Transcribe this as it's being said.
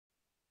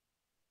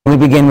We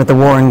begin with the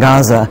war in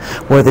Gaza,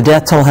 where the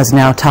death toll has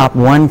now topped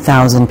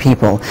 1,000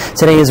 people.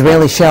 Today,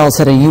 Israeli shells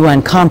hit a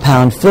UN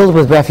compound filled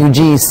with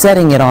refugees,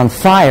 setting it on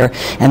fire,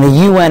 and the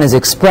UN is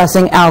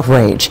expressing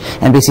outrage.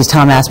 NBC's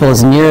Tom Aspel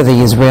is near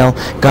the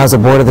Israel-Gaza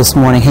border this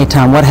morning. Hey,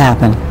 Tom, what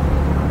happened?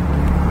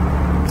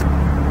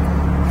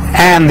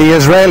 And the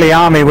Israeli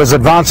army was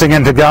advancing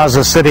into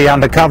Gaza City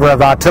under cover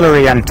of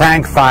artillery and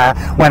tank fire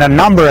when a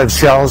number of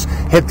shells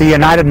hit the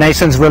United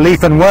Nations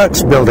Relief and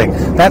Works building.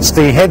 That's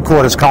the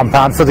headquarters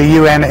compound for the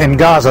UN in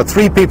Gaza.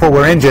 3 people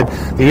were injured.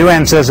 The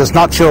UN says it's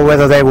not sure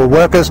whether they were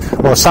workers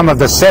or some of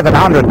the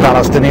 700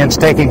 Palestinians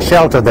taking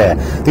shelter there.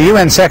 The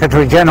UN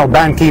Secretary General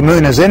Ban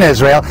Ki-moon is in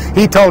Israel.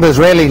 He told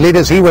Israeli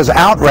leaders he was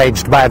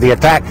outraged by the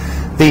attack.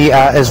 The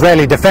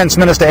Israeli Defense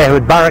Minister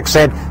Ehud Barak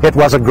said it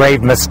was a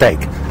grave mistake.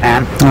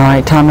 Anne? All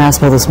right, Tom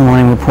Aspel this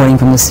morning reporting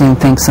from the scene.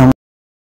 Thanks so much.